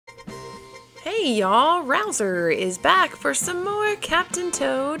Hey y'all, Roowzer is back for some more Captain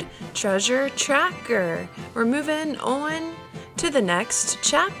Toad Treasure Tracker. We're moving on to the next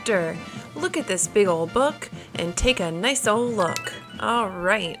chapter. Look at this big old book and take a nice old look.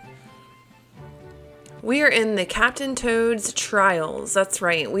 Alright. We are in the Captain Toad's Trials. That's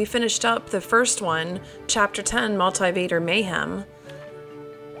right, we finished up the first one, Chapter 10, Multivator Mayhem.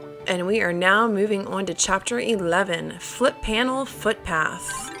 And we are now moving on to Chapter 11, Flip Panel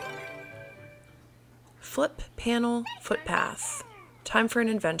Footpath. Flip Panel Footpath. Time for an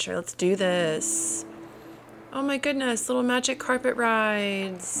adventure. Let's do this. Oh my goodness, little magic carpet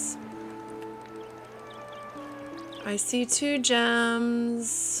rides. I see 2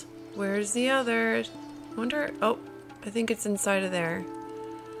 gems. Where's the other? I wonder, oh, I think it's inside of there.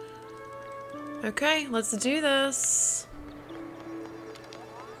 Okay, let's do this.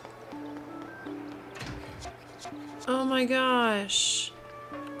 Oh my gosh.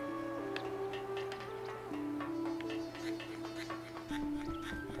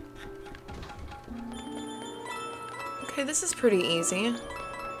 Okay, this is pretty easy.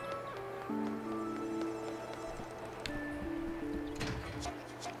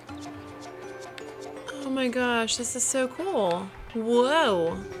 Oh my gosh, this is so cool.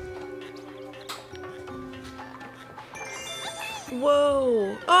 Whoa.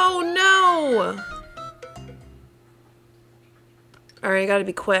 Whoa. Oh no! Alright, I gotta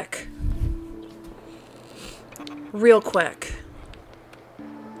be quick. Real quick.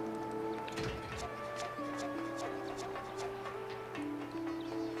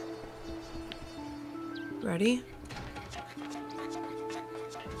 Ready?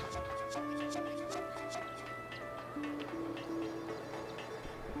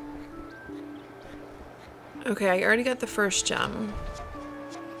 Okay, I already got the first gem.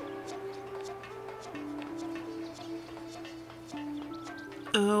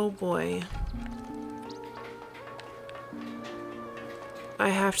 Oh boy. I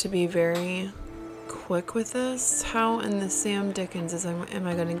have to be very quick with this. How in the Sam Dickens am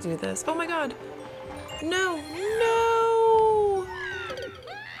I going to do this? Oh my god! No! No!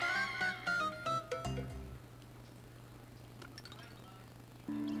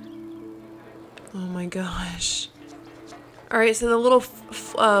 Oh my gosh. Alright, so the little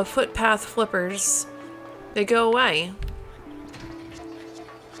footpath flippers, they go away.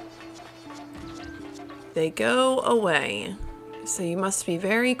 They go away. So you must be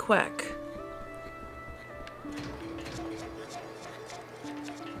very quick.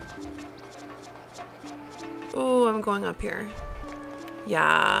 Oh, I'm going up here.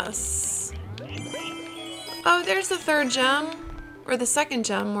 Yes. Oh, there's the 3rd gem. Or the 2nd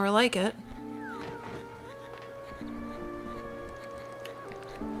gem, more like it.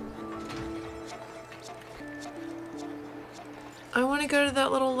 I want to go to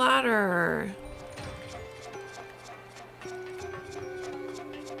that little ladder.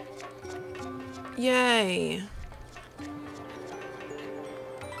 Yay.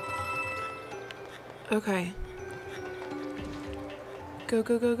 Okay. Go,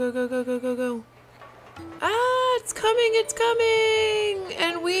 go, go, go, go, go, go, go, go. Ah, it's coming, it's coming!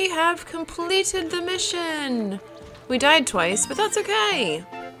 And we have completed the mission. We died twice, but that's okay.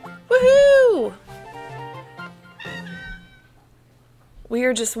 Woohoo! We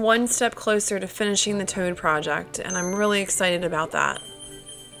are just one step closer to finishing the Toad project, and I'm really excited about that.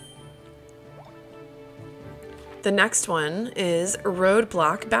 The next one is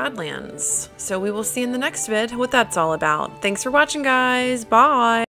Roadblock Badlands. So we will see in the next vid what that's all about. Thanks for watching, guys. Bye!